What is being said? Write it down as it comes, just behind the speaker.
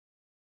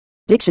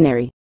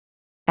Dictionary.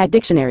 At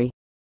dictionary.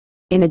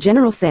 In a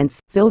general sense,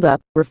 filled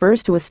up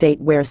refers to a state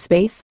where a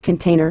space,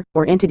 container,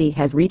 or entity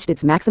has reached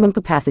its maximum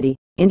capacity,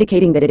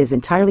 indicating that it is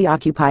entirely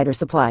occupied or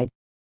supplied.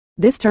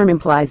 This term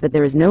implies that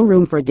there is no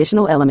room for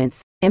additional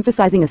elements,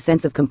 emphasizing a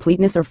sense of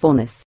completeness or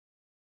fullness.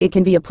 It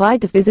can be applied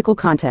to physical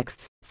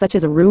contexts, such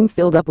as a room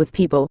filled up with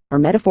people, or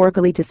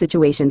metaphorically to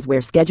situations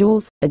where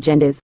schedules,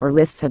 agendas, or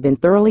lists have been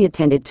thoroughly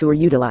attended to or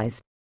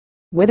utilized.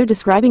 Whether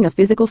describing a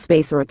physical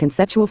space or a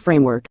conceptual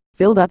framework,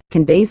 filled up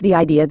conveys the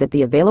idea that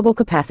the available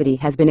capacity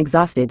has been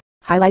exhausted,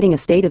 highlighting a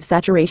state of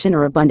saturation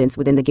or abundance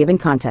within the given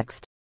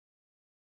context.